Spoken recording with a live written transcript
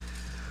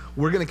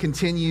We're going to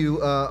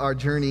continue our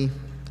journey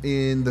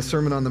in the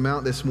Sermon on the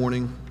Mount this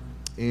morning,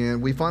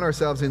 and we find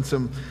ourselves in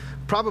some,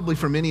 probably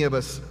for many of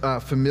us,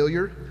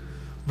 familiar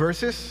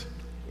verses,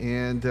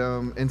 and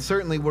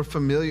certainly we're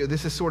familiar.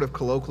 This is sort of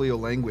colloquial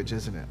language,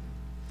 isn't it?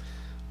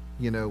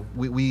 You know,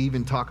 we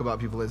even talk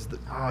about people as,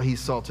 he's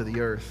salt of the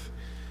earth.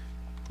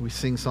 We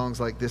sing songs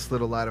like "This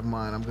Little Light of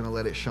Mine, I'm going to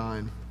let it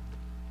shine."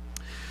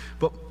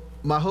 But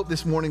my hope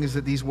this morning is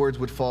that these words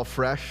would fall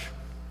fresh.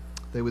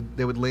 They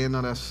would land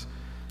on us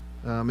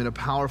in a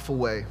powerful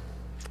way,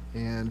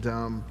 and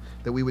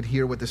that we would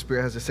hear what the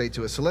Spirit has to say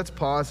to us. So let's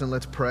pause and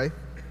let's pray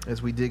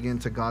as we dig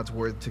into God's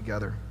Word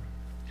together.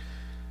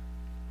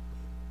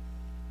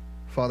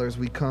 Father, as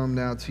we come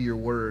now to your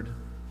Word,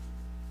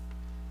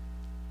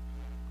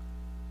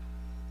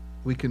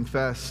 we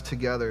confess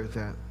together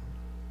that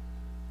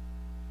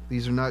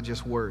these are not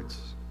just words,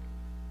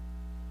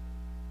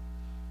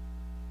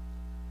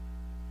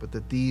 but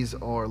that these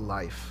are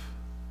life.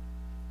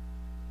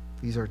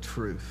 These are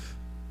truth.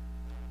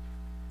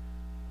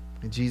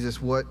 And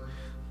Jesus, what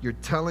you're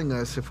telling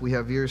us, if we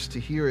have ears to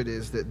hear it,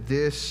 is that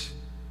this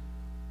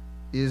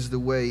is the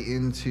way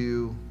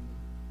into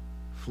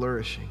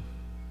flourishing.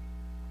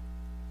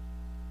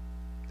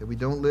 That we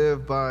don't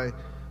live by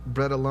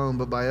bread alone,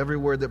 but by every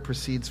word that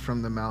proceeds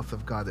from the mouth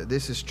of God. That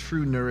this is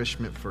true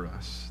nourishment for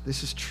us.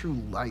 This is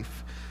true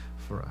life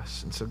for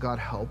us. And so God,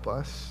 help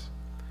us.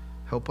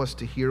 Help us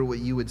to hear what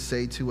you would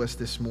say to us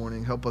this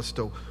morning. Help us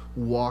to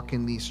walk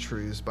in these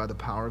truths by the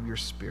power of your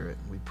Spirit.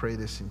 We pray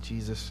this in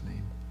Jesus'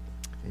 name.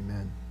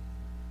 Amen.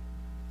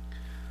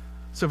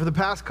 So for the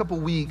past couple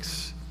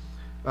weeks,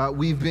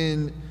 we've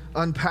been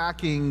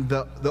unpacking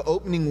the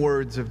opening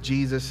words of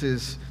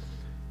Jesus'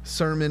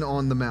 Sermon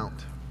on the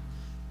Mount,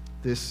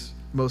 this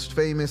most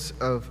famous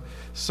of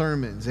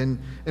sermons. And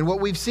what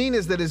we've seen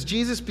is that as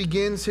Jesus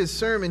begins his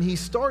sermon, he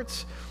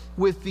starts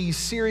with these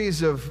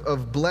series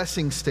of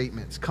blessing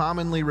statements,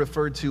 commonly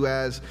referred to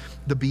as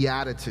the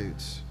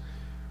Beatitudes.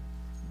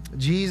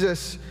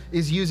 Jesus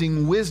is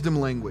using wisdom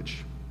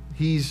language.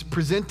 He's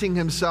presenting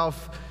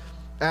himself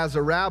as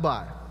a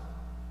rabbi,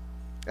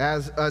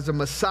 as a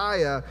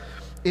Messiah,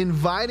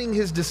 inviting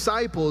his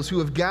disciples who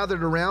have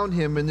gathered around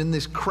him and in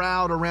this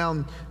crowd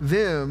around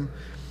them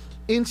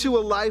into a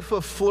life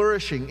of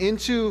flourishing,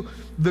 into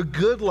the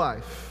good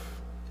life.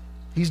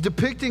 He's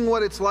depicting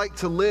what it's like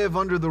to live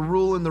under the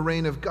rule and the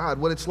reign of God,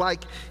 what it's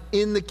like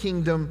in the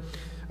kingdom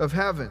of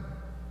heaven.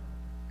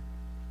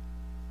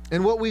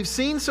 And what we've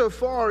seen so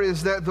far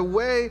is that the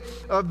way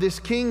of this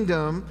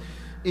kingdom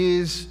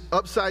is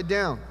upside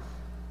down.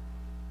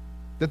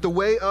 That the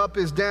way up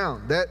is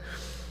down. That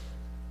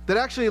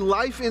actually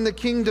life in the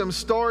kingdom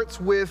starts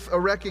with a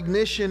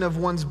recognition of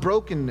one's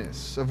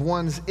brokenness, of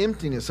one's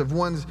emptiness, of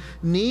one's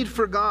need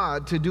for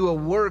God to do a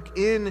work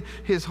in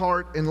his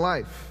heart and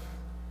life.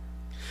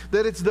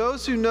 That it's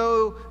those who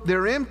know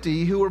they're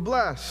empty who are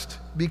blessed,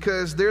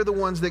 because they're the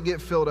ones that get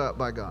filled up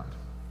by God.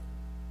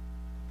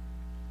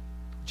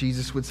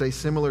 Jesus would say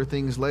similar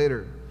things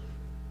later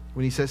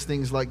when he says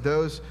things like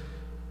those,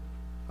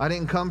 "I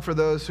didn't come for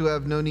those who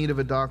have no need of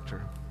a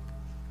doctor.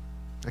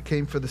 I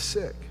came for the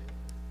sick."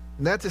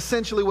 And that's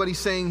essentially what he's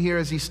saying here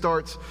as he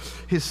starts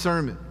his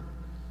sermon.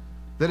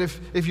 That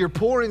if you're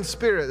poor in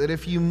spirit, that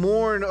if you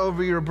mourn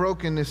over your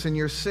brokenness and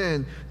your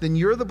sin, then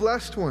you're the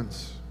blessed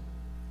ones.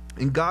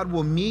 And God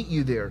will meet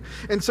you there.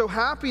 And so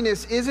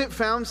happiness isn't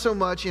found so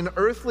much in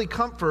earthly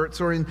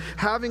comforts or in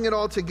having it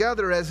all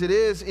together as it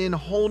is in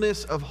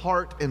wholeness of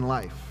heart and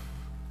life.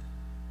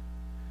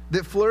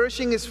 That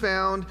flourishing is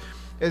found,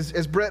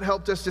 as Brett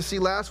helped us to see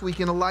last week,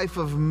 in a life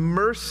of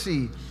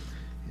mercy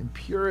and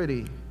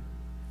purity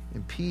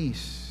and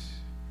peace.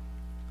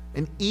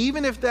 And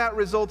even if that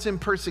results in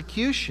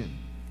persecution,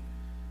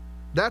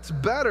 that's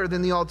better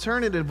than the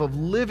alternative of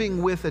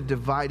living with a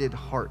divided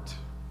heart.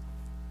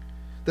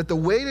 That the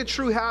way to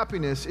true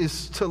happiness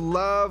is to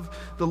love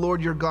the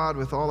Lord your God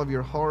with all of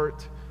your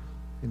heart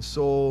and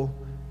soul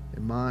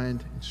and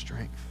mind and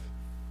strength.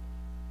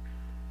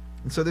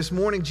 And so this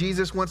morning,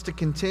 Jesus wants to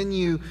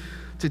continue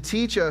to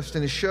teach us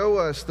and to show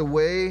us the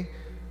way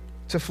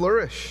to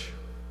flourish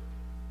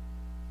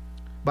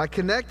by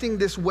connecting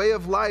this way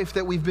of life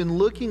that we've been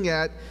looking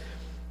at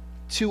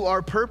to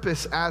our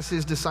purpose as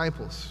his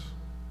disciples.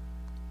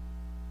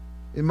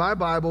 In my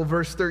Bible,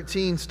 verse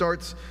 13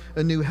 starts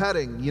a new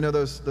heading. You know,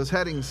 those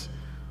headings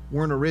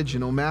weren't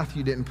original.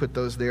 Matthew didn't put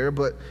those there,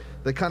 but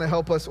they kind of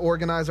help us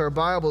organize our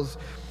Bibles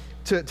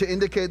to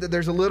indicate that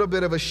there's a little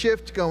bit of a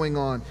shift going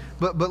on.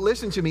 But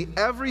listen to me,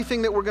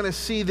 everything that we're going to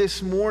see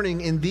this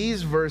morning in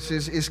these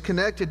verses is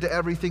connected to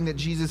everything that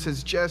Jesus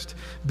has just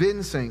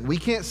been saying. We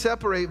can't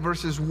separate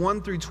verses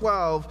 1 through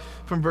 12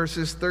 from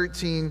verses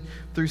 13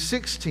 through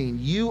 16.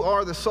 You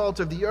are the salt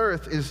of the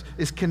earth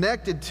is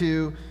connected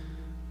to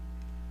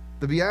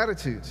the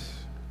Beatitudes.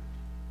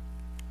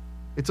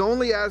 It's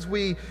only as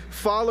we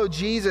follow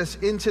Jesus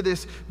into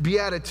this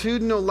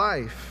beatitudinal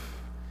life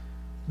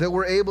that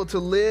we're able to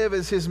live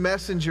as his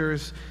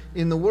messengers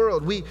in the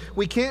world.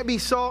 We can't be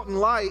salt and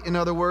light, in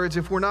other words,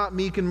 if we're not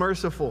meek and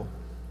merciful.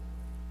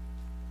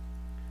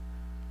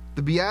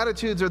 The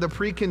Beatitudes are the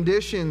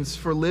preconditions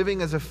for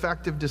living as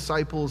effective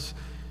disciples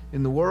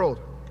in the world.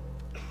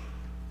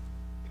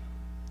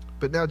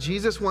 But now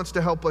Jesus wants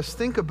to help us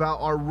think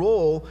about our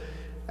role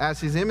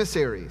as his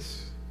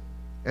emissaries,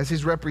 as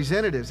his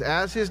representatives,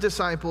 as his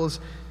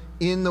disciples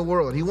in the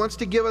world. He wants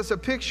to give us a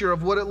picture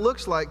of what it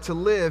looks like to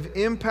live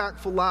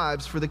impactful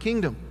lives for the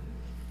kingdom.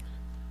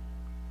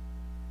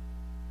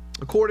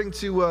 According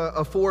to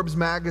a Forbes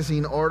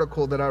magazine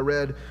article that I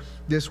read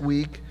this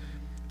week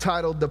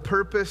titled "The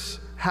Purpose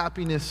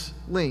Happiness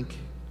Link,"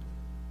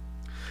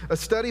 a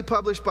study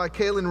published by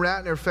Kalen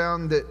Ratner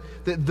found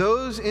that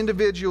those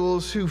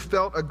individuals who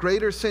felt a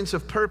greater sense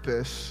of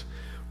purpose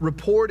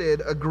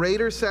reported a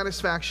greater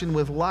satisfaction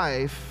with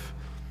life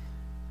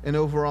and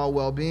overall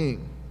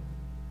well-being.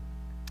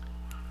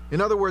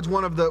 In other words,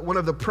 one of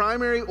the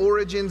primary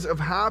origins of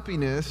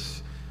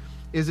happiness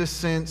is a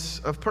sense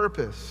of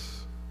purpose.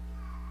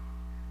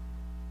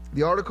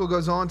 The article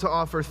goes on to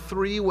offer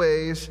 3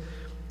 ways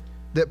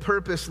that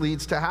purpose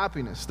leads to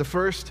happiness. The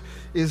first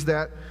is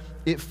that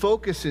it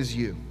focuses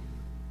you.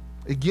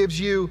 It gives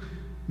you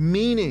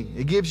meaning.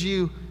 It gives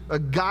you a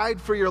guide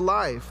for your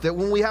life. That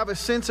when we have a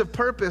sense of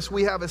purpose,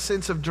 we have a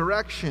sense of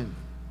direction.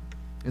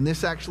 And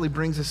this actually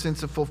brings a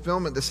sense of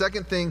fulfillment. The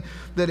second thing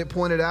that it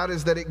pointed out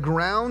is that it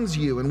grounds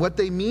you. And what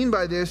they mean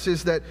by this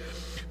is that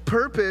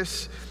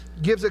purpose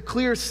gives a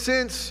clear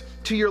sense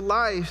to your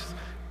life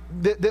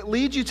that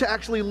leads you to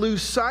actually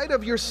lose sight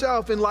of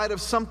yourself in light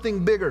of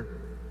something bigger.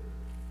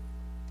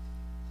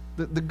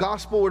 The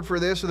gospel word for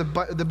this, or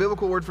the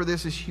biblical word for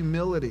this, is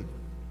humility.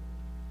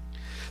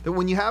 That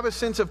when you have a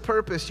sense of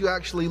purpose, you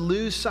actually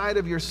lose sight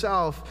of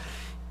yourself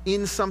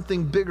in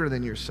something bigger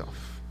than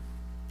yourself.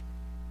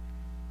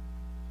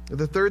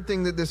 The third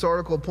thing that this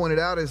article pointed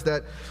out is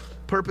that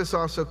purpose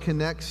also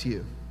connects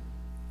you.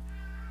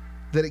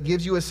 That it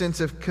gives you a sense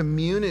of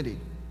community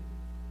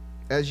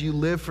as you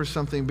live for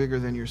something bigger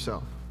than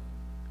yourself.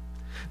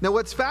 Now,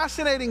 what's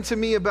fascinating to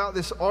me about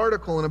this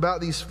article and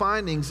about these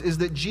findings is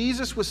that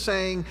Jesus was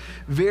saying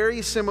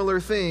very similar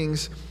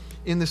things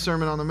in the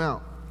Sermon on the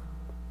Mount.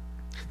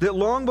 That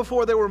long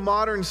before there were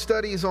modern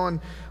studies on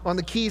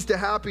the keys to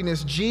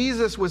happiness,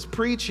 Jesus was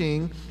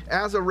preaching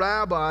as a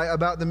rabbi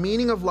about the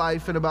meaning of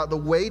life and about the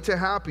way to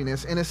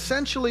happiness. And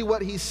essentially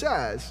what he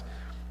says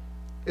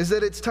is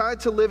that it's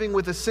tied to living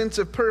with a sense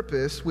of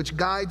purpose which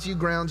guides you,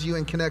 grounds you,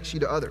 and connects you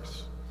to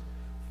others.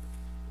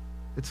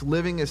 It's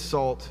living as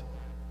salt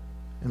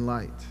and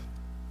light.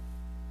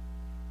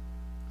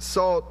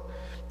 Salt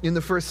in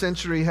the first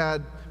century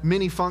had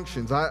many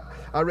functions. I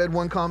read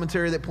one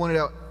commentary that pointed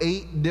out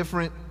 8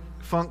 different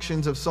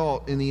functions of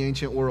salt in the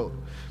ancient world.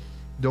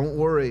 Don't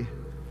worry,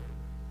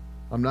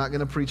 I'm not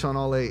going to preach on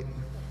all 8.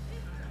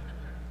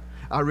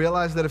 I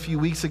realized that a few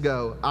weeks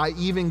ago, I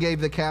even gave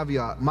the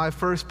caveat, my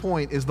first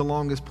point is the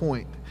longest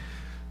point.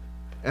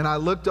 And I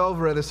looked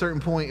over at a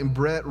certain point and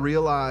Brett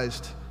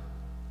realized,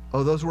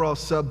 oh, those were all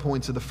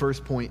sub-points of the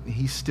first point, and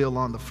he's still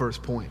on the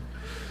first point.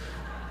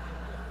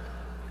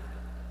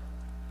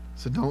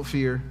 So don't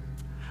fear.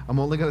 I'm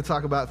only going to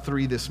talk about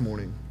 3 this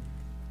morning.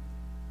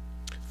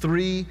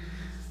 3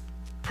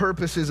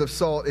 purposes of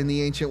salt in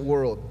the ancient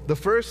world. The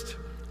first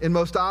and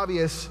most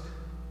obvious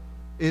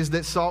is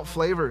that salt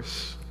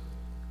flavors.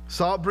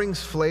 Salt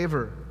brings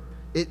flavor.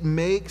 It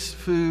makes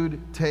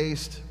food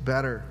taste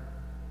better.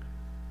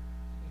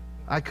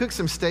 I cooked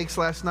some steaks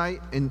last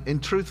night,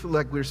 and truthfully,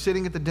 like we were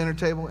sitting at the dinner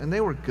table, and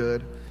they were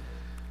good.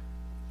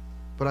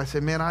 But I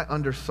said, man, I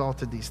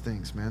undersalted these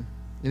things, man.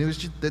 And it was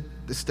just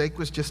the steak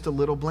was just a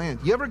little bland.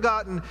 You ever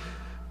gotten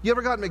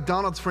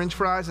McDonald's French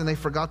fries and they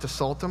forgot to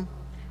salt them?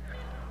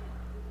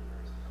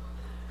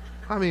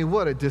 I mean,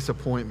 what a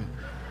disappointment.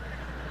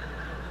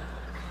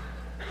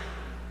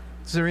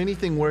 Is there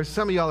anything worse?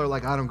 Some of y'all are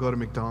like, I don't go to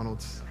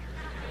McDonald's.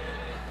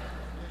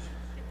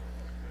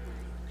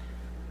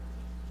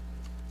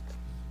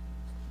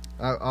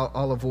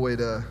 I'll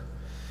avoid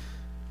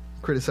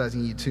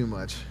criticizing you too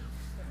much.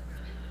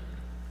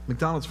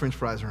 McDonald's French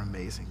fries are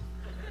amazing.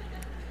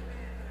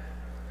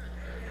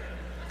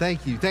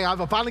 Thank you.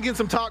 I'm finally getting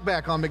some talk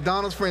back on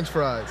McDonald's French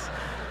fries.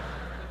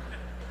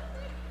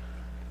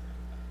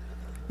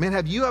 Man,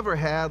 have you ever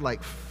had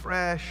like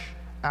fresh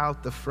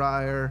out the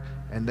fryer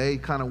and they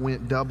kind of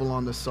went double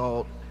on the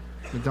salt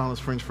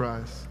McDonald's French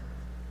fries?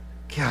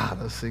 God,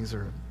 those things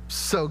are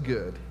so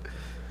good.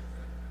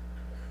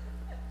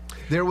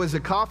 There was a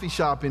coffee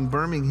shop in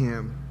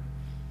Birmingham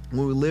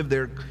when we lived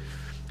there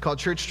called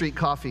Church Street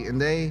Coffee, and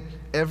they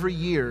every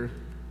year,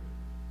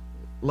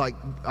 like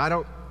I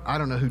don't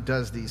know who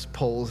does these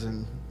polls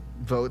and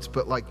votes,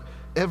 but like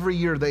every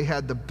year they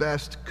had the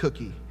best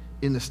cookie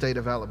in the state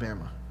of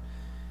Alabama.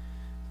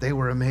 They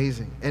were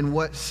amazing. And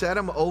what set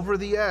them over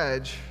the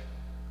edge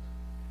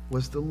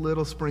was the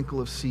little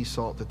sprinkle of sea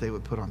salt that they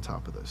would put on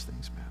top of those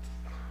things, man.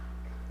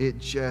 It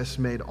just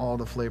made all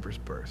the flavors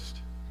burst.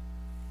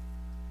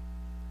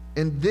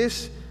 And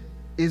this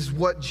is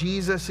what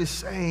Jesus is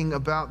saying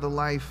about the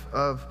life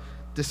of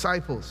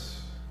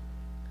disciples.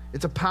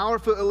 It's a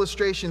powerful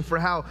illustration for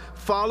how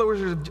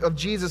followers of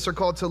Jesus are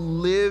called to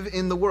live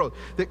in the world.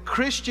 That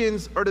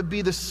Christians are to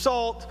be the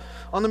salt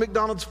on the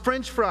McDonald's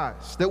French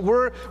fries. That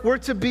we're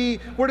to be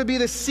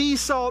the sea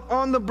salt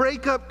on the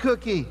breakup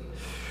cookie.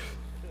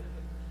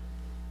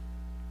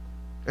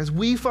 As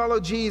we follow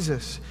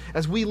Jesus,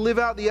 as we live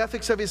out the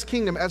ethics of his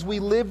kingdom, as we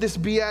live this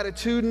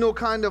beatitudinal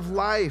kind of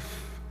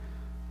life,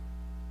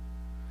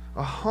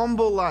 a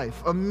humble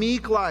life, a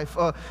meek life,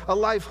 a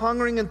life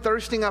hungering and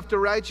thirsting after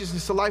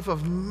righteousness, a life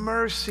of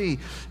mercy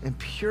and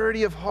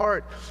purity of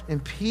heart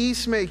and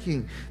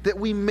peacemaking, that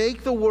we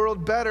make the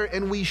world better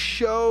and we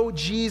show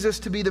Jesus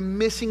to be the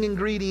missing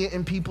ingredient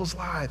in people's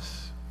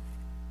lives.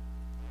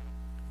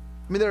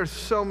 I mean, there are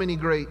so many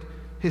great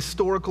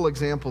historical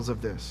examples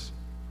of this,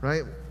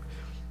 right?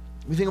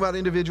 We think about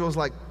individuals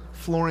like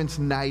Florence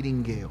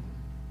Nightingale,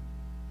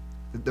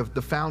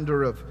 the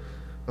founder of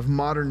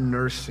modern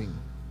nursing.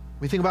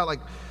 We think about like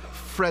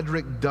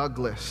Frederick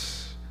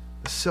Douglass,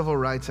 the civil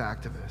rights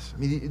activist. I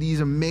mean, these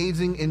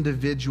amazing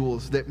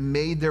individuals that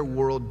made their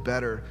world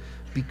better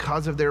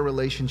because of their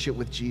relationship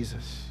with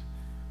Jesus.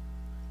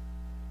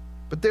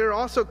 But there are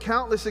also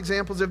countless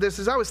examples of this.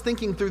 As I was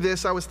thinking through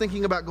this, I was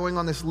thinking about going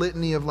on this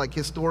litany of like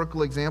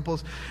historical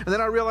examples, and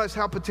then I realized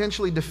how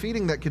potentially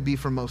defeating that could be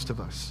for most of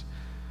us.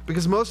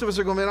 Because most of us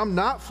are going, man, I'm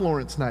not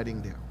Florence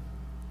Nightingale.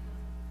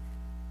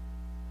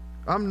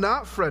 I'm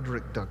not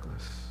Frederick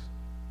Douglass.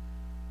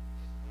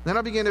 Then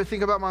I began to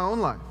think about my own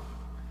life.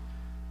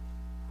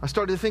 I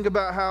started to think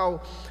about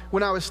how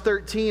when I was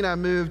 13, I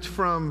moved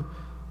from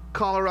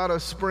Colorado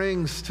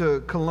Springs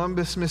to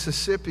Columbus,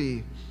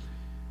 Mississippi,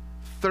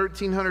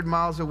 1,300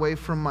 miles away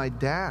from my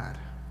dad.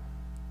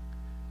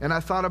 And I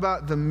thought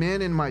about the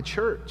men in my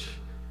church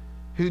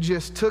who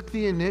just took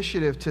the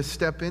initiative to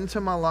step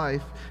into my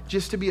life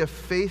just to be a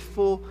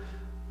faithful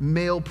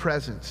male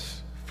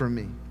presence for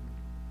me.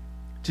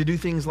 To do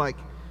things like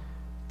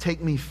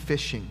take me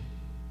fishing,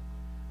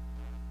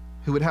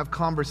 who would have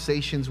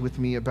conversations with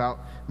me about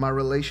my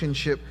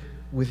relationship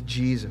with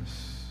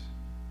Jesus.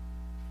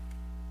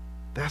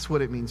 That's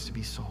what it means to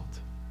be salt.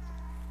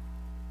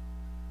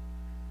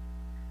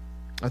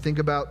 I think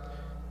about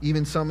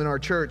even some in our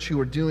church who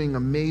are doing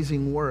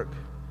amazing work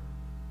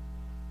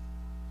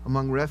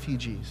among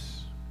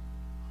refugees,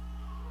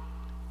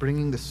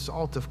 bringing the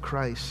salt of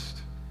Christ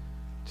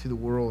to the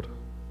world.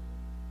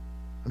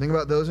 I think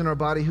about those in our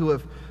body who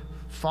have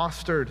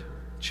fostered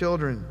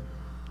children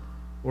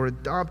or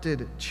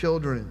adopted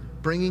children,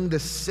 bringing the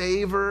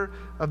savor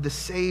of the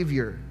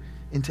Savior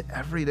into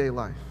everyday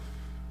life.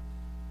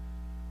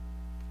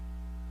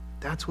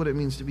 That's what it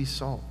means to be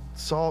salt.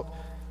 Salt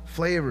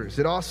flavors.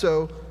 It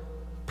also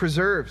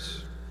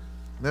preserves.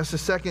 That's the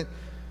second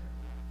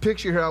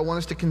picture here I want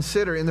us to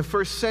consider. In the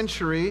first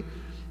century,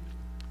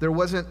 there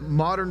wasn't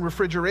modern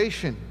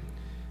refrigeration.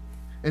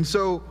 And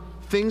so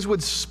things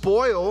would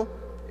spoil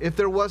if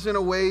there wasn't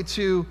a way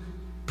to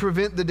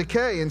prevent the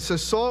decay. And so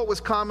salt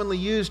was commonly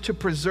used to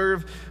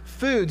preserve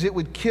foods. It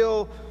would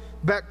kill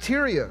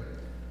bacteria.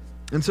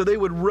 And so they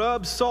would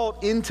rub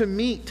salt into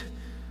meat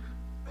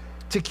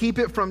to keep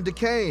it from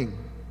decaying.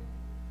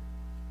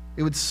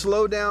 It would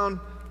slow down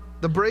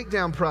the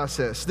breakdown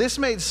process. This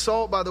made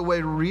salt, by the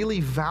way,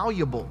 really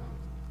valuable.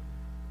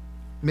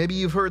 Maybe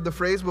you've heard the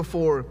phrase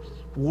before,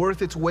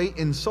 worth its weight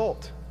in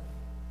salt.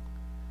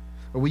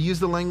 Or we use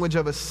the language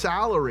of a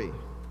salary.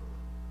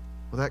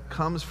 Well, that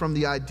comes from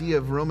the idea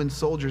of Roman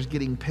soldiers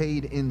getting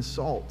paid in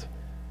salt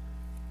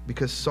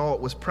because salt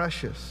was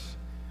precious.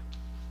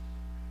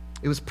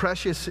 It was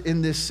precious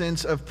in this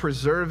sense of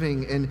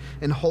preserving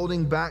and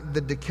holding back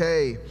the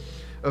decay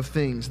of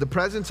things. The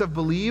presence of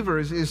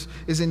believers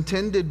is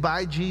intended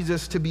by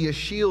Jesus to be a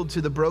shield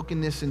to the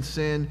brokenness and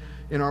sin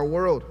in our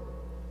world.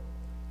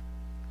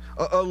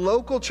 A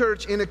local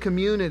church in a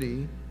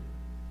community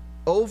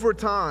over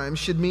time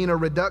should mean a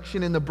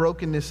reduction in the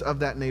brokenness of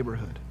that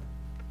neighborhood.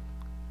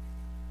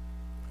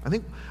 I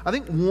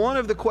think one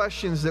of the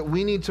questions that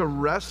we need to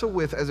wrestle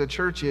with as a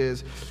church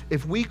is,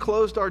 if we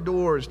closed our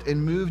doors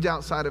and moved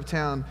outside of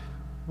town,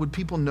 would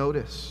people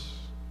notice?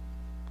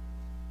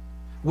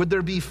 Would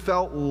there be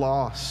felt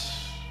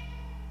loss?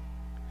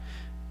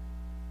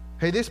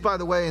 Hey, this, by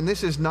the way, and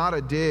this is not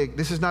a dig.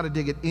 This is not a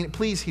dig at any,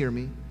 please hear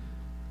me.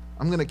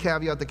 I'm going to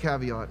caveat the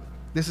caveat.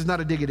 This is not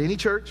a dig at any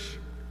church.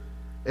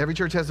 Every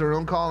church has their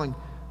own calling.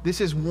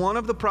 This is one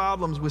of the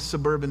problems with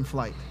suburban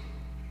flight.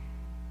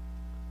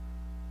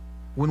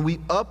 When we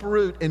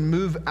uproot and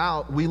move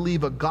out, we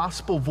leave a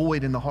gospel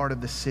void in the heart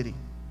of the city.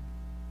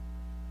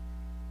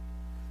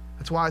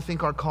 That's why I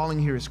think our calling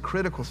here is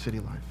critical, City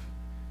Life.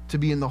 To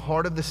be in the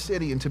heart of the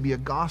city and to be a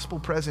gospel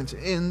presence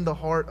in the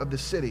heart of the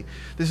city.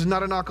 This is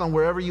not a knock on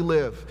wherever you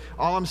live.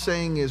 All I'm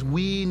saying is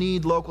we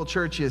need local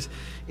churches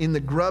in the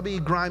grubby,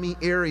 grimy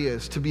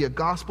areas to be a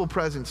gospel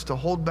presence, to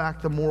hold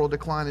back the moral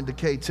decline and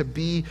decay, to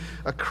be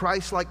a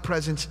Christ-like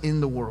presence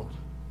in the world.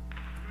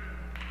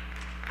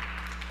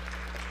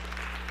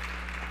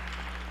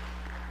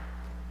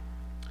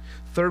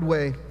 Third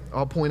way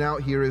I'll point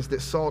out here is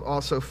that salt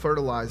also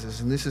fertilizes,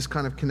 and this is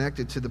kind of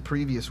connected to the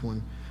previous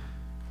one.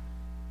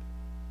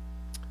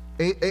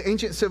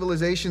 Ancient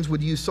civilizations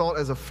would use salt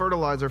as a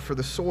fertilizer for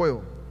the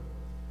soil.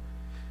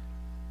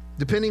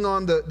 Depending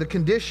on the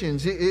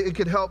conditions, it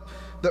could help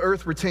the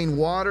earth retain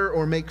water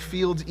or make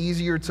fields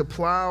easier to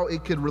plow.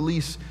 It could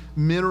release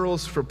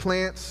minerals for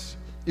plants.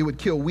 It would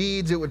kill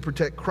weeds. It would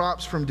protect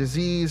crops from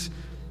disease.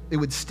 It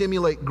would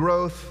stimulate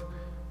growth.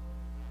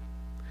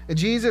 And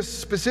Jesus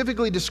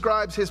specifically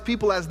describes his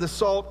people as the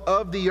salt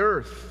of the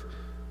earth,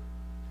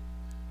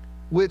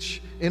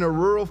 which in a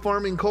rural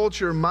farming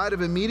culture might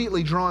have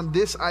immediately drawn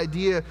this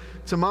idea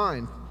to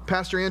mind.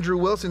 Pastor Andrew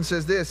Wilson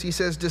says this. He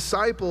says,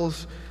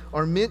 disciples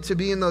are meant to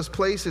be in those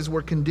places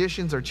where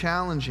conditions are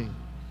challenging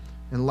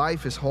and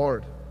life is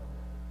hard.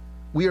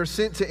 We are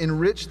sent to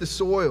enrich the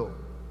soil,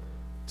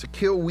 to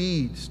kill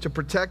weeds, to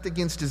protect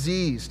against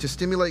disease, to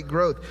stimulate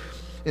growth.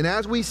 And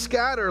as we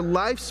scatter,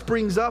 life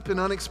springs up in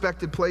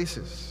unexpected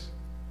places.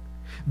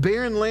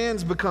 Barren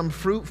lands become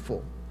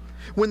fruitful.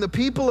 When the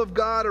people of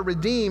God are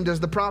redeemed, as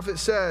the prophet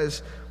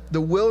says,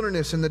 the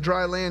wilderness and the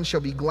dry land shall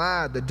be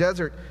glad. The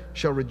desert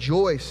shall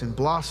rejoice and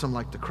blossom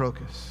like the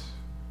crocus.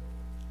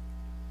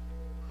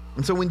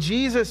 And so when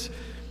Jesus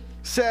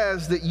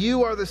says that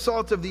you are the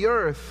salt of the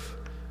earth,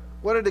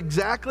 what did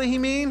exactly he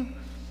mean?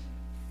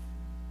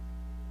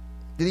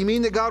 Did he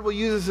mean that God will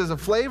use us as a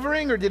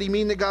flavoring, or did he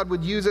mean that God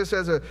would use us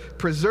as a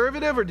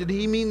preservative, or did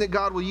he mean that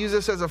God will use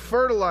us as a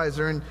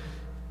fertilizer? And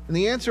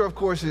the answer, of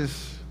course,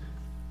 is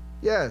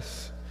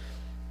yes,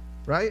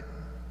 right?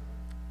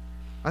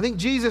 I think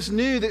Jesus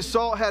knew that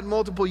salt had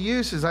multiple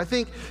uses. I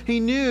think he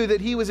knew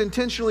that he was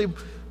intentionally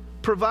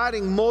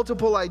providing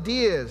multiple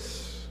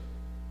ideas,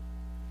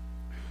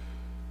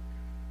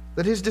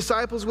 that his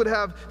disciples would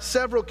have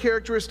several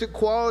characteristic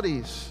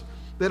qualities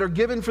that are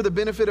given for the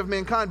benefit of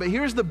mankind. But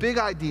here's the big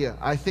idea,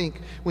 I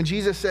think, when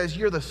Jesus says,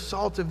 you're the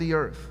salt of the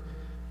earth.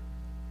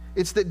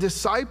 It's that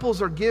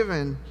disciples are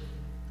given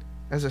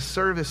as a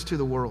service to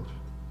the world.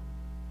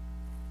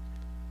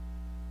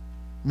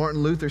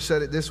 Martin Luther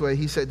said it this way.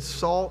 He said,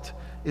 salt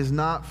is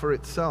not for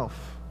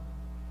itself.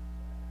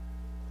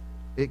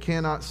 It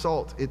cannot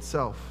salt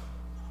itself.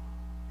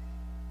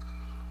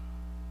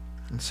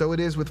 And so it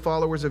is with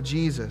followers of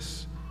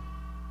Jesus.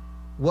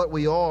 What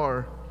we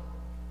are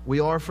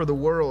for the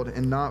world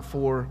and not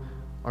for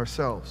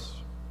ourselves.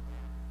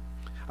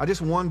 I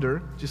just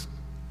wonder, just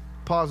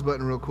pause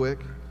button real quick.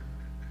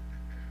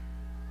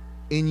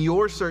 In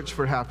your search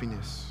for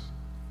happiness,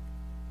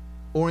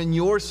 or in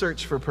your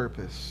search for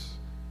purpose,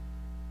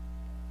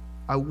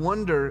 I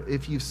wonder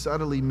if you've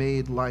subtly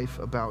made life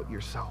about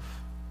yourself.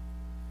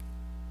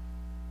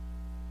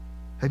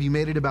 Have you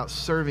made it about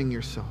serving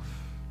yourself?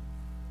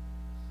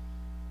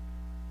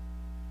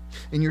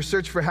 In your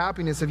search for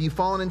happiness, have you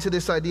fallen into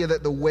this idea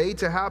that the way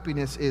to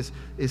happiness is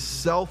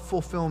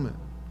self-fulfillment,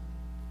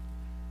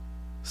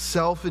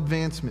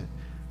 self-advancement,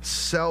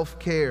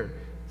 self-care,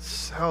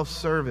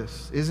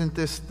 self-service? Isn't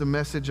this the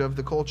message of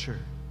the culture?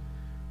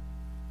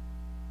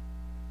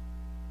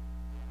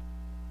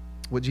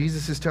 What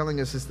Jesus is telling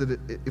us is that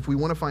if we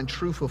want to find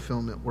true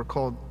fulfillment, we're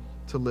called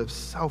to live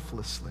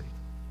selflessly.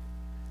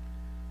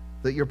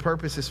 That your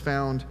purpose is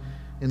found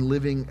in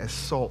living as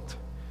salt.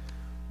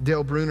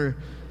 Dale Bruner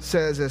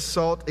says, as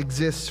salt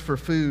exists for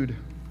food,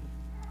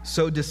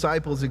 so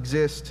disciples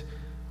exist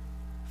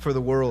for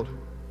the world.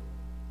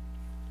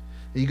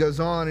 He goes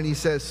on and he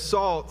says,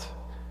 salt,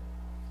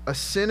 a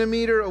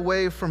centimeter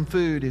away from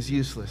food, is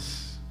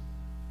useless.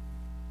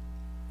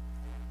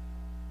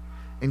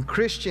 And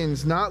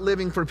Christians not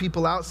living for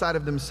people outside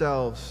of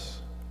themselves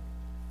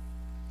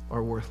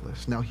are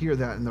worthless. Now hear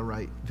that in the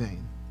right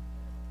vein.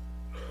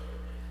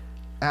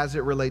 As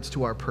it relates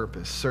to our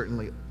purpose,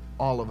 certainly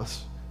all of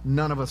us,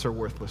 none of us are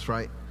worthless,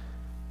 right?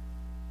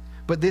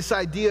 But this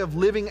idea of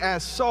living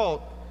as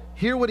salt,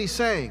 hear what he's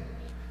saying.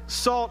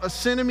 Salt a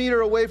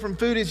centimeter away from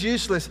food is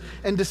useless.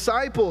 And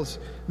disciples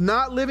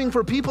not living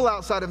for people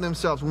outside of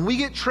themselves. When we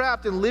get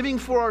trapped in living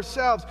for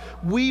ourselves,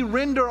 we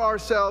render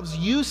ourselves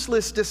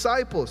useless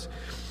disciples.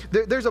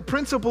 There's a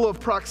principle of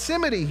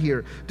proximity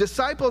here.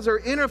 Disciples are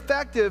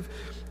ineffective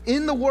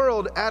in the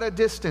world at a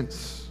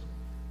distance.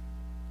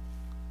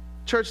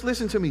 Church,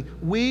 listen to me.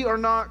 We are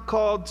not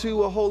called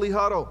to a holy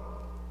huddle.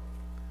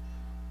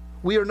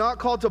 We are not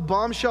called to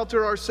bomb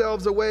shelter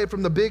ourselves away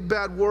from the big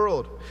bad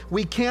world.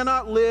 We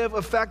cannot live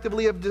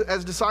effectively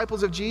as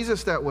disciples of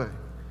Jesus that way.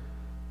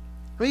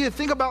 I mean, you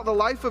think about the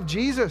life of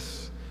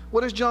Jesus.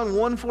 What does John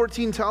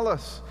 1:14 tell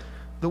us?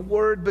 The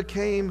Word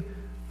became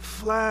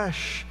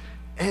flesh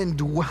and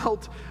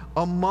dwelt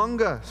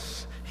among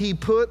us. He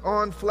put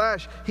on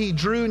flesh. He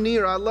drew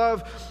near. I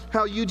love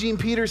how Eugene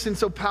Peterson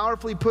so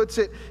powerfully puts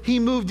it. He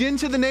moved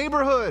into the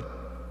neighborhood.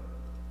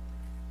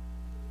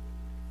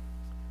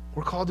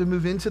 We're called to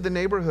move into the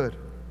neighborhood,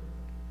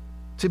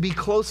 to be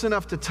close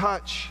enough to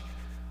touch.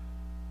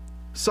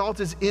 Salt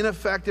is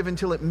ineffective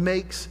until it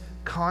makes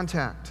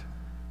contact.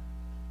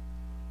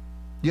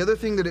 The other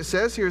thing that it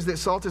says here is that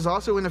salt is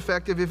also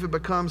ineffective if it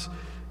becomes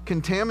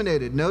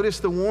contaminated. Notice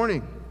the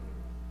warning.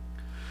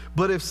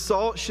 But if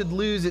salt should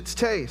lose its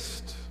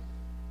taste,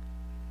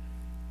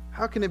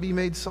 how can it be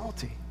made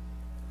salty?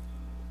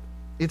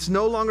 It's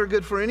no longer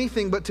good for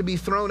anything but to be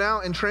thrown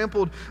out and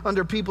trampled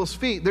under people's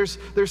feet. There's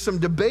some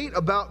debate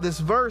about this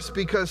verse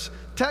because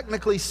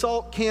technically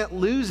salt can't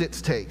lose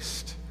its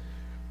taste.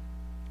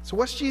 So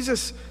what's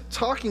Jesus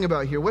talking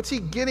about here? What's he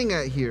getting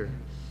at here?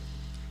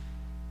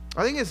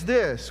 I think it's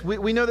this.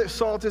 We know that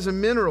salt is a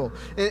mineral,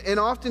 and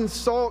often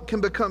salt can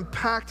become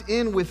packed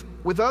in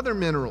with other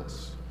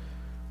minerals.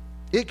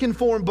 It can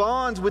form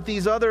bonds with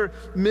these other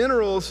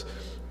minerals,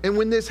 and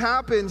when this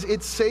happens,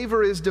 its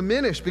savor is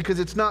diminished because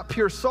it's not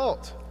pure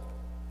salt.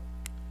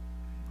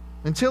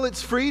 Until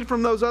it's freed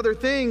from those other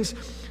things,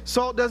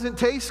 salt doesn't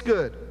taste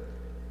good.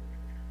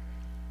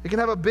 It can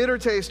have a bitter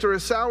taste or a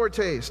sour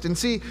taste. And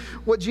see,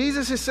 what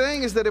Jesus is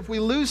saying is that if we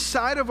lose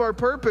sight of our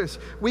purpose,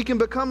 we can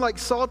become like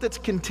salt that's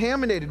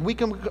contaminated. We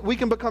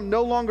can become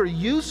no longer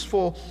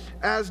useful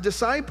as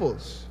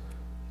disciples.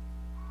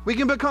 We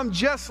can become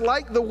just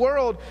like the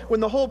world when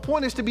the whole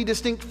point is to be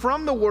distinct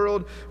from the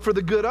world for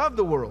the good of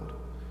the world.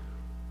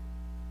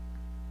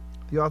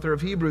 The author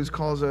of Hebrews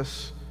calls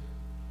us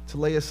to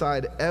lay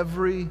aside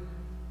every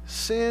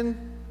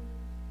sin,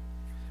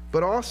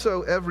 but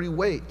also every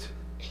weight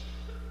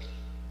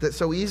that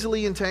so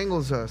easily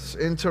entangles us,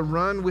 and to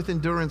run with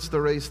endurance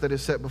the race that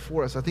is set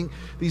before us. I think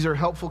these are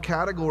helpful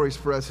categories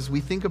for us as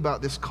we think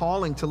about this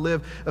calling to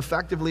live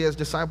effectively as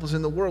disciples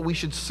in the world. We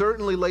should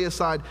certainly lay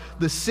aside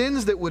the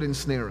sins that would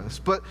ensnare us.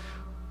 But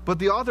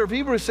the author of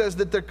Hebrews says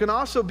that there can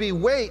also be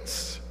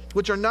weights,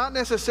 which are not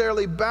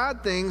necessarily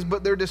bad things,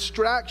 but they're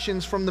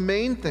distractions from the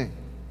main thing.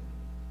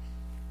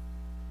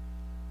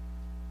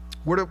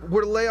 We're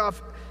to lay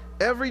off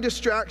every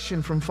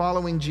distraction from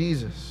following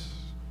Jesus.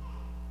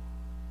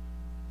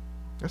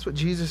 That's what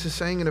Jesus is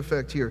saying in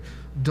effect here.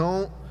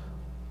 Don't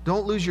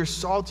lose your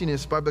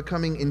saltiness by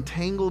becoming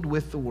entangled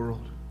with the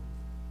world.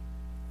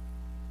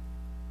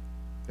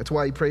 That's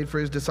why he prayed for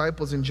his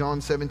disciples in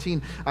John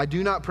 17. I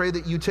do not pray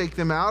that you take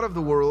them out of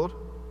the world,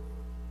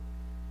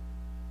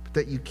 but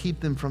that you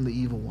keep them from the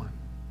evil one.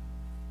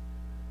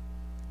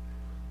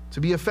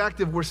 To be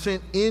effective, we're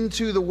sent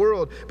into the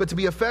world. But to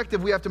be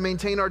effective, we have to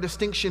maintain our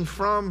distinction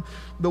from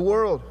the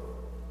world.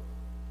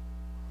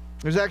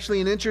 There's actually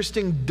an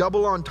interesting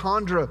double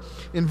entendre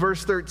in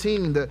verse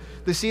 13. The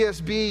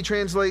CSB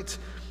translates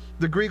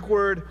the Greek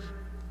word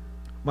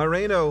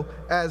myreno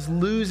as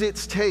lose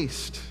its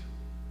taste.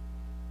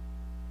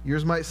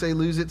 Yours might say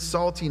lose its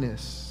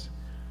saltiness.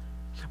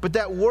 But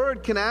that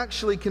word can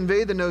actually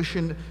convey the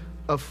notion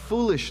of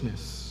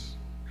foolishness.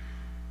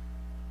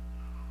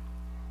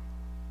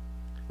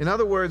 In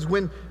other words,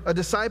 when a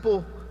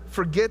disciple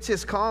forgets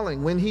his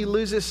calling, when he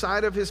loses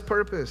sight of his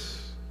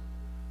purpose,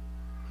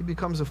 he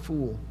becomes a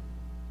fool.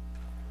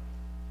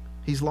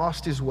 He's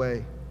lost his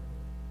way.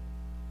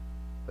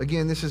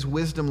 Again, this is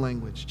wisdom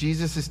language.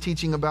 Jesus is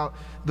teaching about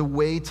the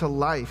way to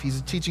life.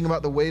 He's teaching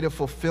about the way to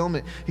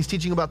fulfillment. He's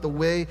teaching about the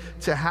way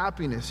to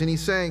happiness. And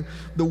he's saying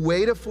the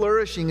way to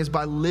flourishing is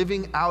by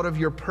living out of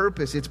your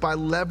purpose. It's by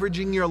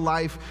leveraging your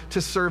life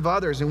to serve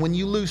others. And when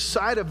you lose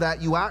sight of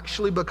that, you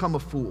actually become a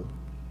fool.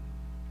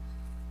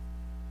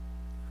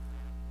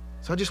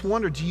 So I just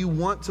wonder, do you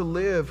want to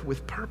live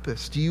with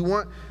purpose? Do you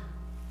want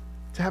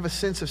to have a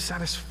sense of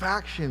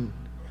satisfaction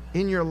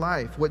in your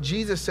life? What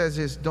Jesus says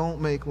is, don't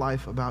make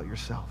life about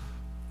yourself.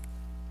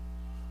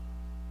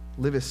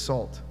 Live as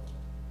salt.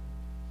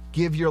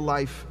 Give your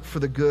life for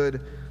the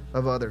good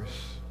of others.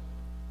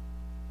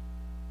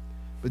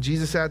 But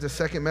Jesus adds a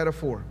second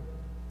metaphor.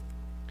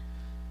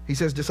 He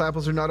says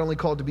disciples are not only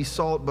called to be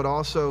salt, but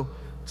also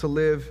to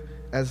live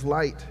as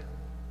light.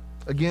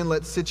 Again,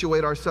 let's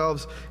situate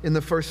ourselves in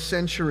the first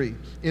century,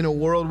 in a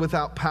world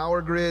without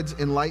power grids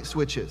and light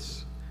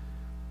switches.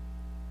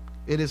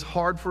 It is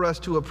hard for us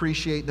to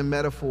appreciate the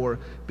metaphor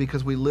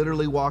because we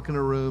literally walk in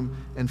a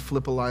room and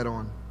flip a light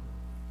on.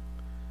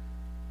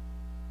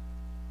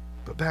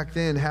 But back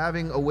then,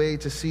 having a way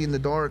to see in the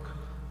dark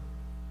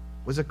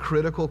was a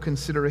critical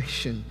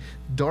consideration.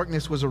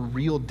 Darkness was a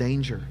real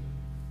danger.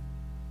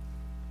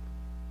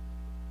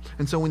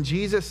 And so when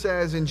Jesus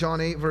says in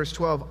John 8, verse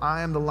 12,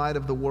 I am the light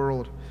of the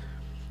world,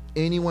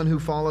 anyone who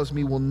follows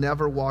me will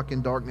never walk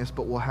in darkness,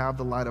 but will have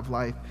the light of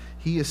life.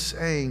 He is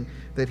saying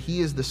that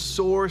he is the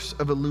source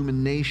of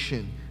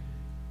illumination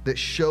that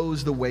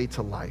shows the way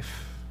to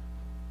life.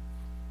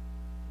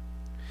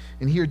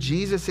 And here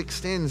Jesus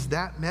extends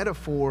that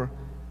metaphor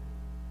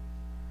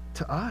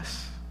to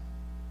us,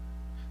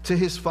 to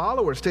his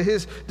followers, to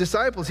his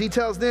disciples. He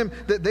tells them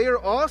that they are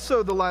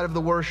also the light of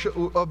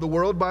the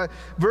world by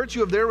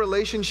virtue of their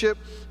relationship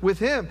with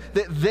him,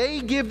 that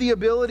they give the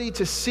ability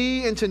to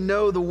see and to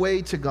know the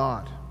way to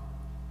God.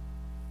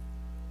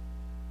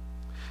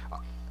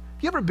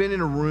 You ever been in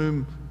a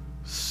room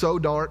so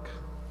dark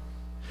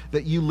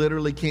that you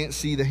literally can't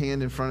see the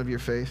hand in front of your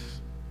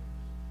face?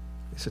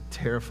 It's a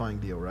terrifying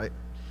deal, right?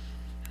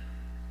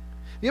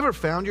 You ever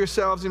found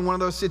yourselves in one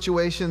of those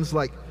situations,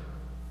 like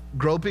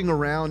groping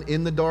around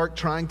in the dark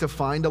trying to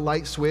find a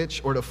light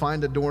switch or to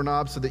find a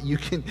doorknob so that you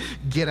can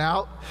get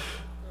out?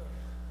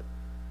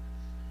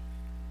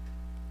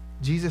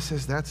 Jesus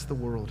says that's the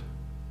world.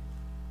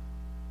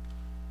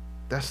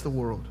 That's the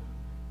world.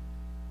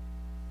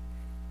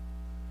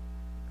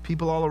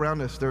 People all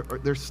around us,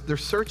 they're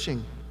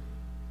searching.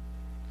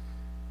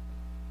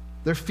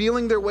 They're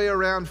feeling their way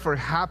around for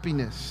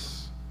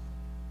happiness.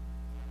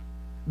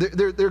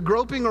 They're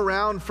groping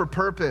around for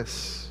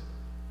purpose.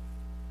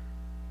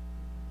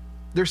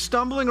 They're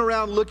stumbling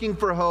around looking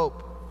for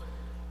hope,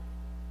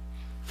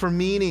 for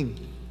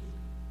meaning,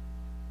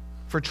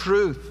 for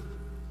truth.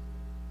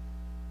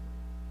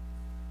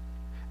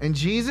 And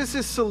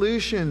Jesus'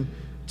 solution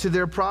to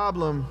their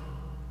problem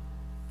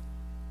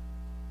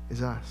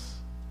is us.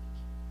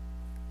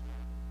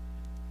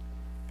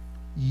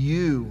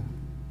 You,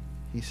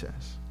 he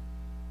says,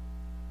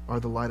 are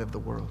the light of the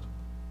world.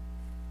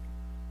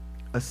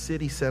 A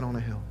city set on a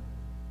hill.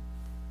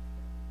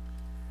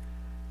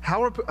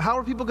 How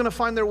are people going to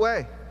find their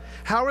way?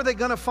 How are they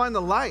going to find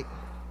the light?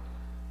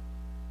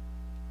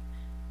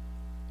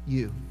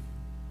 You.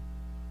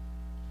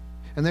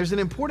 And there's an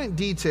important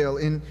detail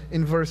in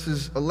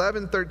verses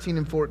 11, 13,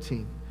 and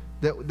 14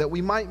 that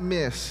we might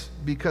miss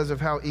because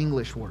of how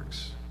English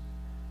works.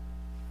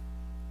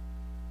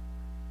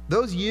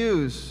 Those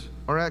yous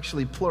are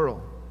actually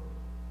plural.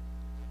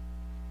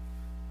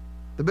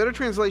 The better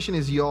translation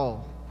is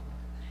y'all.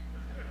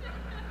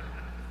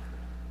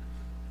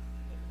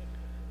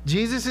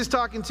 Jesus is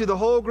talking to the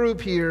whole group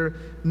here,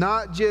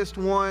 not just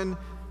one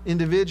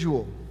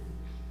individual.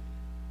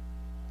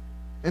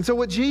 And so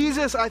what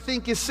Jesus, I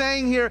think, is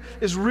saying here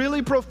is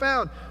really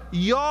profound.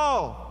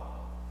 Y'all,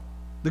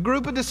 the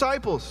group of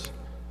disciples,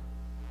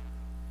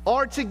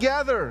 are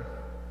together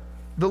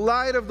the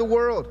light of the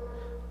world.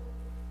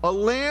 A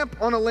lamp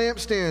on a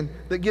lampstand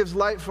that gives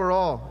light for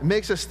all. It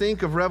makes us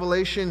think of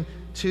Revelation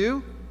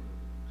 2,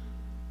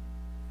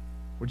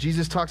 where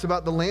Jesus talks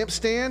about the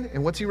lampstand,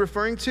 and what's he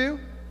referring to?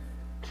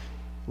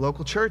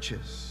 Local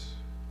churches.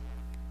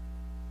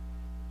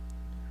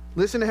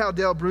 Listen to how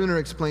Dale Bruner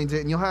explains it,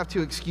 and you'll have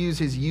to excuse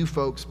his "you"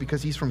 folks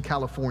because he's from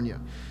California.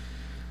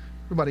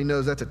 Everybody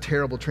knows that's a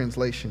terrible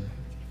translation.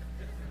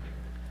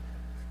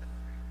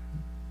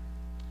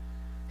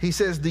 He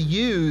says the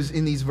 "yous"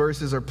 in these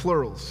verses are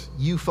plurals.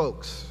 You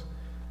folks.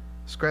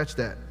 Scratch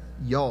that.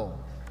 Y'all.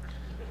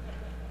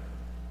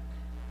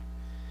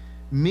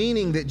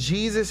 Meaning that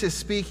Jesus is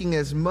speaking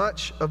as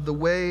much of the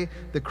way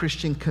the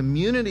Christian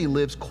community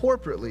lives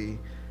corporately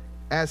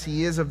as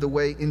he is of the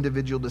way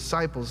individual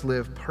disciples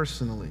live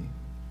personally.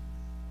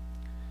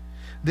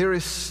 There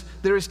is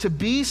to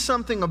be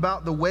something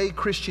about the way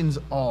Christians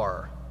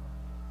are,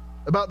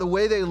 about the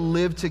way they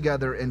live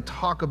together and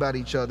talk about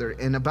each other,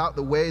 and about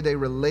the way they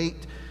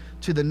relate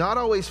to the not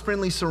always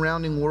friendly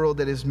surrounding world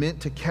that is meant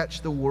to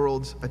catch the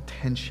world's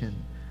attention.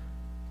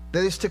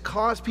 That is to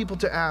cause people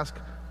to ask,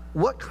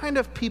 what kind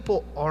of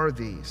people are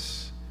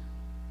these?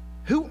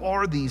 Who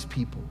are these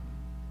people?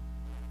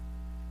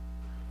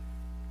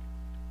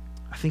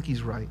 I think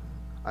he's right.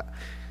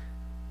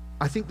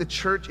 I think the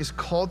church is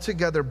called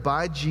together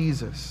by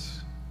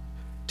Jesus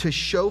to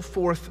show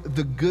forth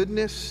the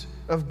goodness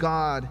of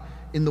God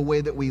in the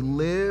way that we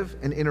live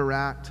and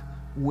interact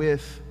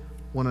with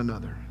one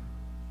another.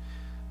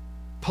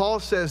 Paul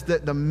says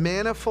that the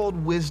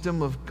manifold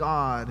wisdom of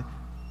God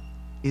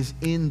is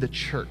in the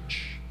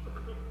church.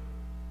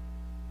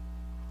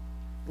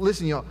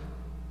 Listen, y'all,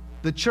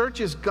 the church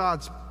is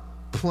God's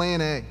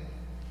plan A.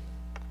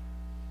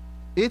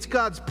 It's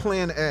God's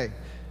plan A.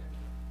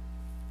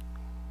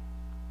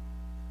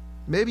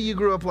 Maybe you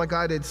grew up like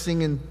I did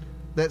singing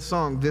that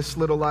song, "This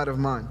Little Light of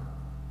Mine."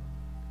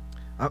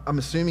 I'm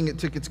assuming it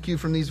took its cue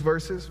from these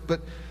verses,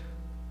 but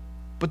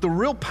the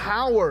real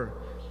power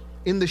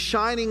in the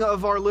shining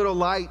of our little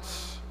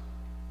lights,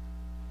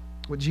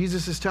 what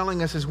Jesus is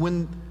telling us is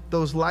when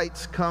those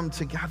lights come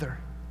together.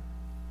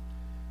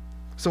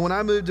 So when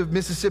I moved to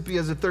Mississippi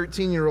as a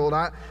 13-year-old,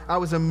 I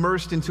was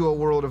immersed into a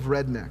world of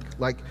redneck.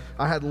 Like,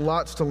 I had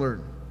lots to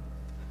learn.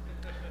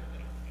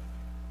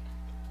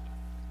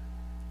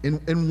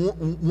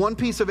 And one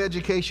piece of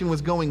education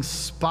was going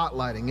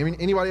spotlighting. I mean,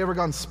 anybody ever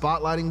gone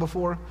spotlighting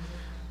before?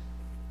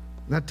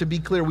 Not to be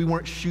clear, we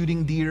weren't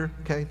shooting deer,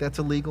 okay? That's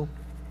illegal.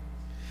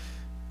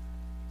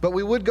 But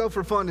we would go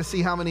for fun to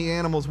see how many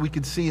animals we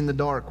could see in the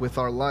dark with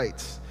our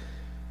lights.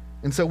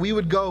 And so we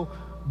would go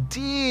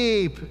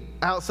deep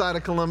outside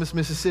of Columbus,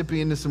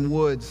 Mississippi, into some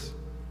woods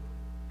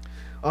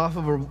off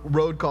of a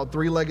road called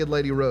Three-Legged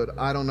Lady Road.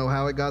 I don't know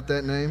how it got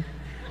that name,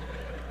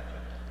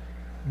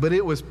 but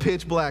it was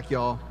pitch black,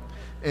 y'all.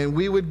 And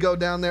we would go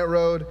down that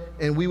road,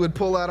 and we would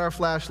pull out our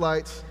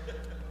flashlights,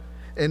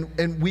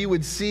 and we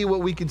would see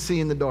what we could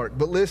see in the dark.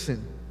 But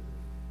listen,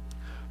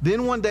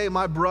 then one day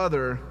my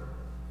brother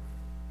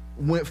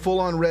went full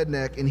on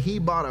redneck, and he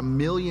bought a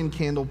 1,000,000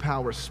 candle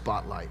power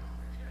spotlight.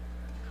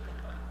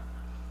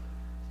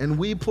 And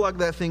we plugged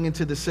that thing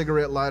into the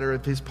cigarette lighter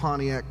of his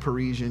Pontiac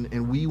Parisian,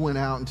 and we went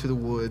out into the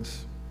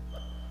woods.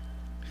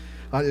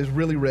 It was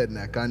really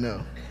redneck, I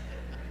know.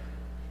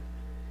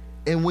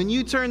 And when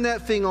you turn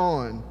that thing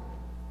on,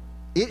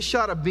 it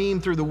shot a beam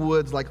through the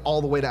woods like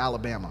all the way to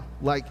Alabama.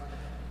 Like,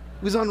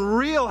 it was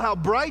unreal how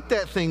bright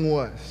that thing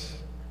was.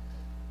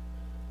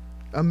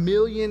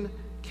 1,000,000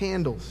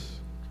 candles.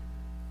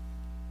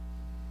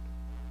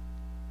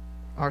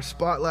 our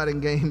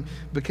spotlighting game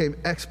became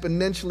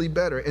exponentially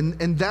better.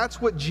 And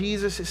that's what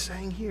Jesus is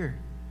saying here.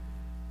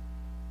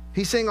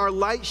 He's saying our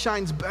light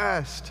shines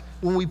best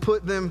when we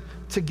put them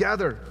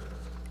together.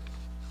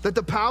 That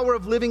the power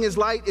of living as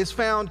light is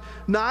found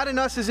not in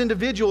us as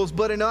individuals,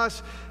 but in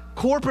us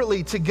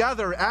corporately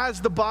together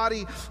as the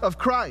body of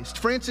Christ.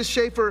 Francis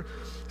Schaeffer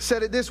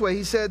said it this way.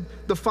 He said,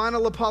 the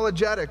final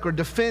apologetic or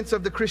defense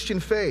of the Christian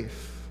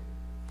faith,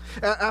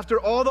 after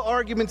all the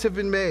arguments have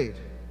been made,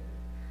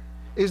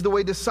 is the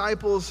way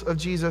disciples of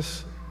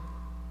Jesus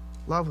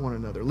love one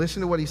another.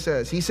 Listen to what he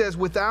says. He says,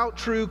 without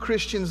true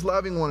Christians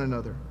loving one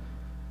another,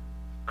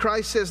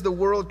 Christ says the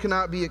world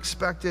cannot be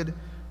expected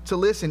to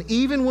listen,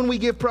 even when we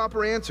give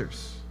proper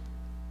answers.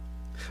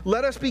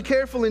 Let us be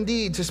careful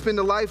indeed to spend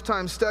a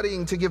lifetime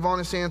studying to give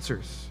honest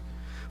answers.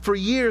 For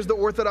years, the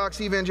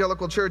Orthodox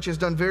Evangelical Church has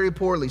done very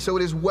poorly, so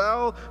it is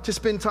well to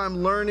spend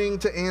time learning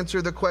to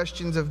answer the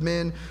questions of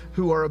men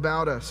who are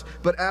about us.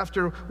 But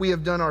after we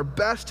have done our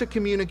best to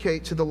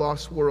communicate to the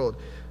lost world,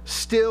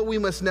 still we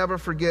must never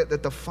forget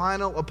that the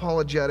final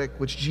apologetic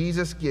which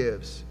Jesus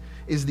gives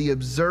is the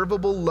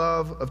observable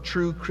love of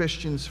true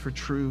Christians for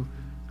true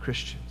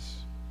Christians.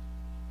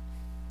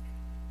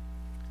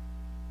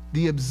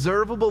 The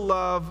observable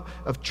love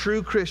of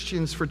true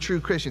Christians for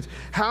true Christians.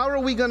 How are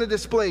we going to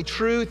display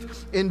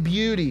truth and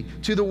beauty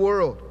to the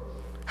world?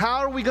 How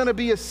are we going to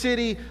be a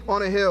city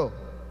on a hill?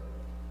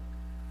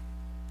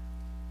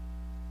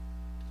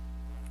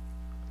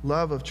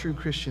 Love of true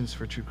Christians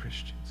for true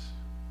Christians.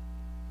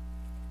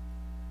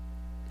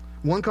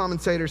 One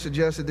commentator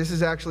suggests that this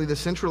is actually the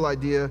central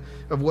idea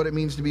of what it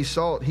means to be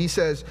salt. He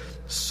says,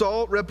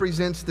 salt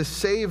represents the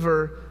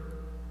savor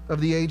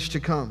of the age to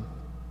come.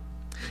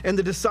 And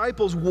the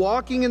disciples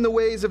walking in the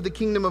ways of the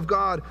kingdom of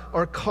God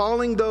are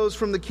calling those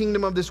from the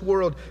kingdom of this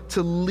world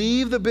to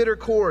leave the bitter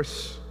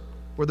course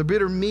or the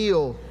bitter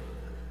meal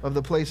of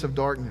the place of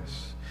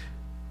darkness.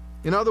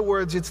 In other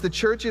words, it's the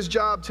church's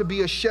job to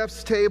be a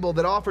chef's table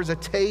that offers a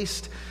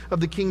taste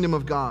of the kingdom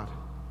of God.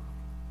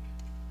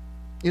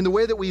 In the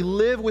way that we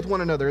live with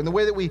one another, in the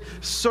way that we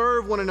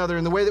serve one another,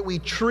 in the way that we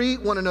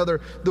treat one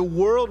another, the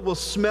world will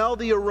smell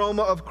the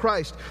aroma of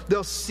Christ.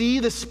 They'll see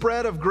the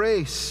spread of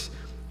grace,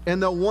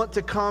 and they'll want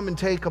to come and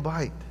take a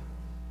bite.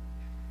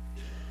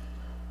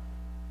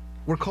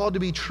 We're called to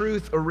be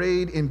truth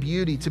arrayed in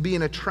beauty, to be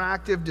an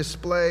attractive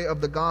display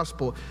of the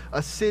gospel,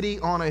 a city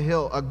on a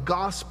hill, a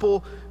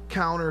gospel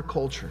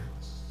counterculture.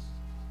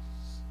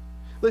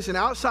 Listen,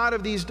 outside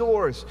of these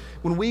doors,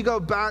 when we go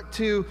back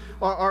to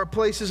our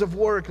places of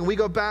work, and we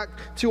go back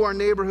to our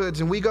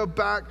neighborhoods, and we go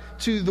back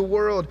to the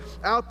world,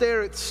 out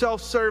there it's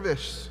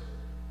self-service.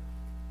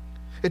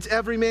 It's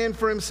every man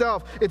for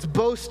himself. It's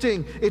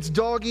boasting. It's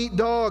dog eat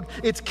dog.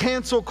 It's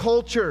cancel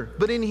culture.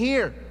 But in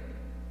here,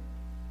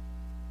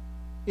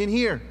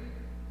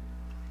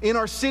 in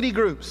our city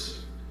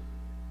groups,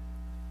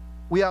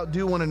 we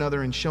outdo one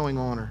another in showing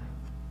honor,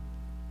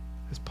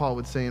 as Paul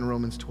would say in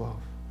Romans 12.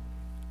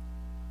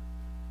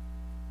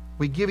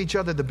 We give each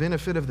other the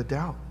benefit of the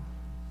doubt.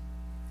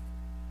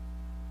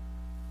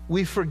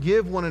 We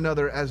forgive one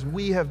another as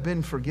we have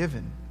been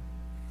forgiven.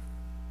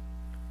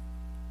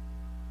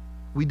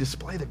 We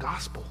display the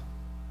gospel.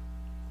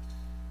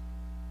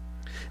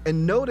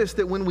 And notice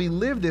that when we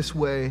live this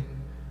way,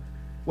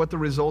 what the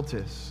result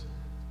is.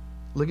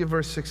 Look at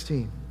verse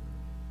 16.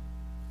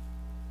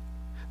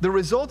 The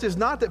result is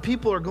not that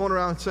people are going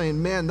around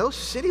saying, man, those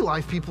city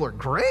life people are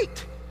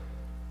great.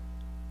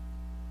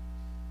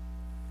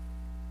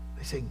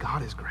 They say,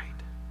 God is great.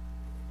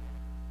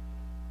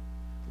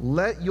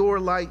 Let your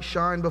light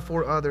shine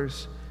before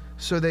others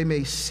so they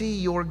may see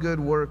your good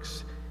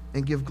works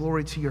and give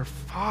glory to your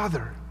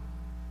Father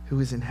who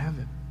is in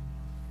heaven.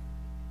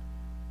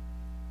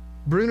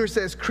 Bruner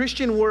says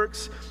Christian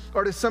works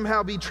are to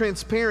somehow be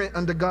transparent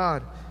unto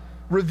God,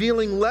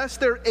 revealing less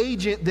their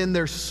agent than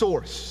their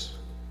source.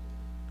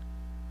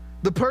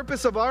 The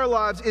purpose of our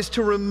lives is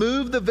to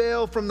remove the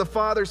veil from the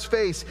Father's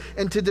face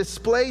and to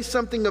display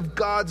something of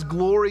God's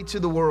glory to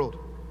the world.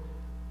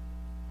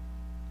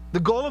 The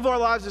goal of our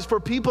lives is for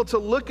people to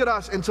look at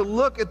us and to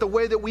look at the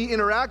way that we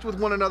interact with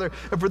one another,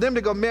 and for them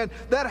to go, man,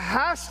 that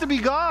has to be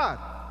God.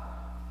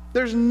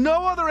 There's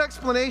no other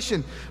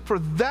explanation for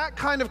that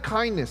kind of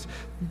kindness,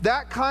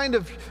 that kind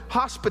of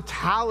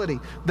hospitality,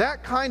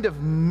 that kind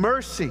of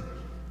mercy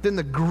than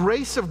the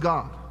grace of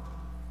God.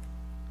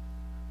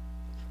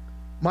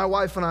 My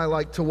wife and I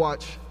like to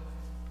watch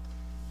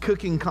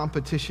cooking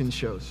competition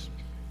shows.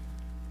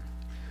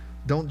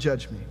 Don't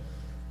judge me.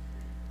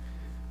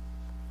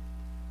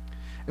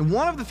 And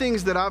one of the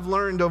things that I've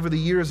learned over the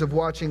years of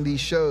watching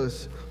these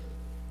shows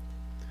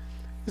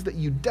is that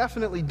you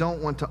definitely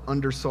don't want to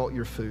undersalt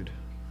your food.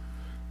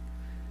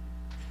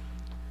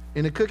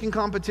 In a cooking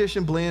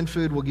competition, bland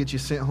food will get you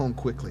sent home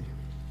quickly.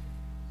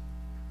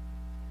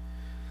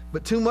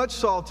 But too much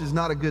salt is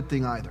not a good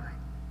thing either.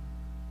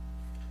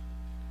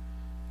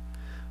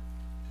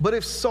 But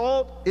if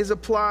salt is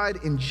applied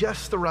in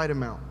just the right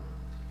amount,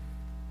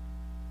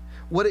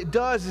 what it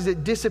does is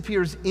it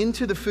disappears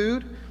into the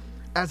food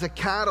as a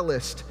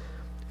catalyst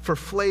for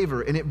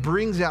flavor, and it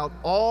brings out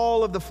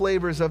all of the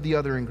flavors of the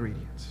other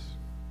ingredients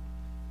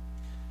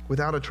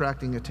without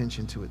attracting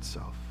attention to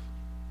itself.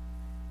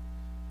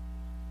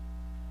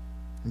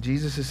 And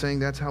Jesus is saying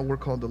that's how we're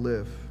called to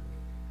live.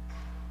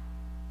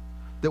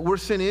 That we're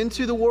sent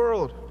into the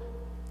world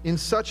in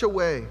such a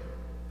way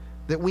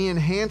that we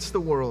enhance the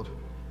world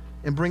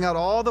and bring out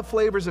all the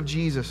flavors of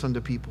Jesus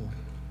unto people.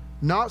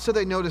 Not so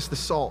they notice the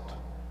salt,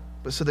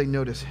 but so they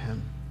notice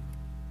Him.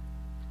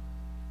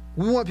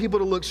 We want people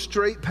to look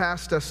straight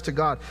past us to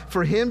God,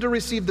 for Him to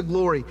receive the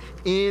glory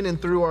in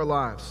and through our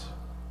lives.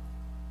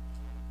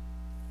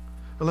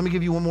 But let me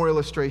give you one more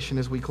illustration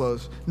as we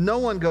close. No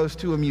one goes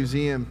to a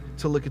museum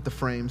to look at the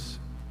frames.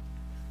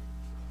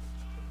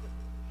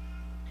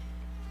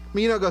 I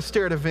mean, you don't go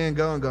stare at a Van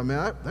Gogh and go,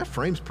 man, that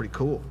frame's pretty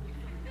cool.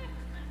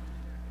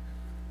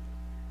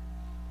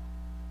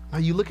 Now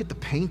you look at the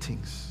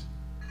paintings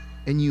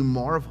and you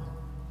marvel.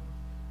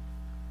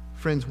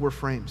 Friends, we're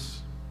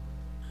frames.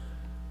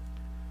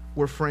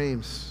 We're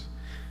frames.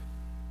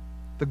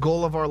 The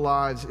goal of our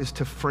lives is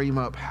to frame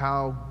up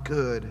how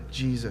good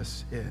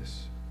Jesus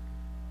is.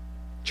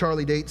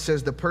 Charlie Date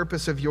says the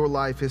purpose of your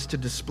life is to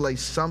display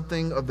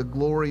something of the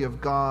glory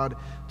of God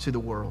to the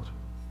world.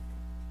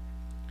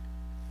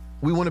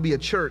 We want to be a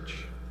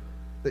church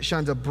that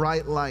shines a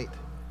bright light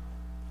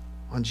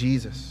on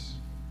Jesus.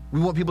 We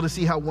want people to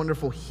see how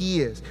wonderful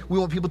He is. We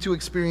want people to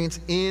experience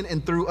in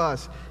and through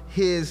us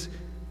His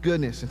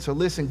goodness. And so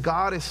listen,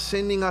 God is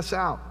sending us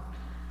out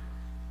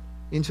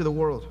into the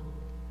world,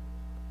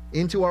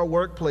 into our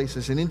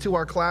workplaces and into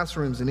our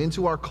classrooms and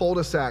into our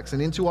cul-de-sacs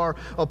and into our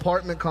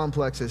apartment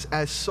complexes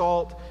as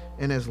salt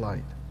and as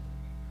light.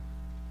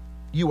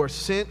 You are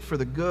sent for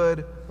the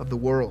good of the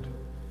world,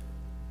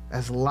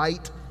 as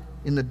light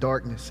in the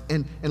darkness.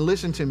 And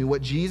listen to me,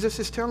 what Jesus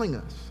is telling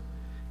us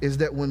is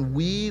that when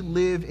we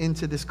live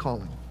into this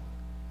calling,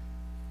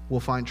 we'll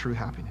find true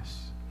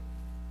happiness.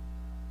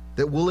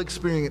 That we'll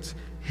experience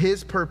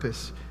His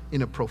purpose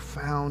in a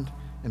profound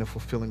and a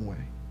fulfilling way.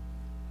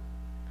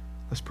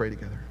 Let's pray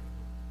together.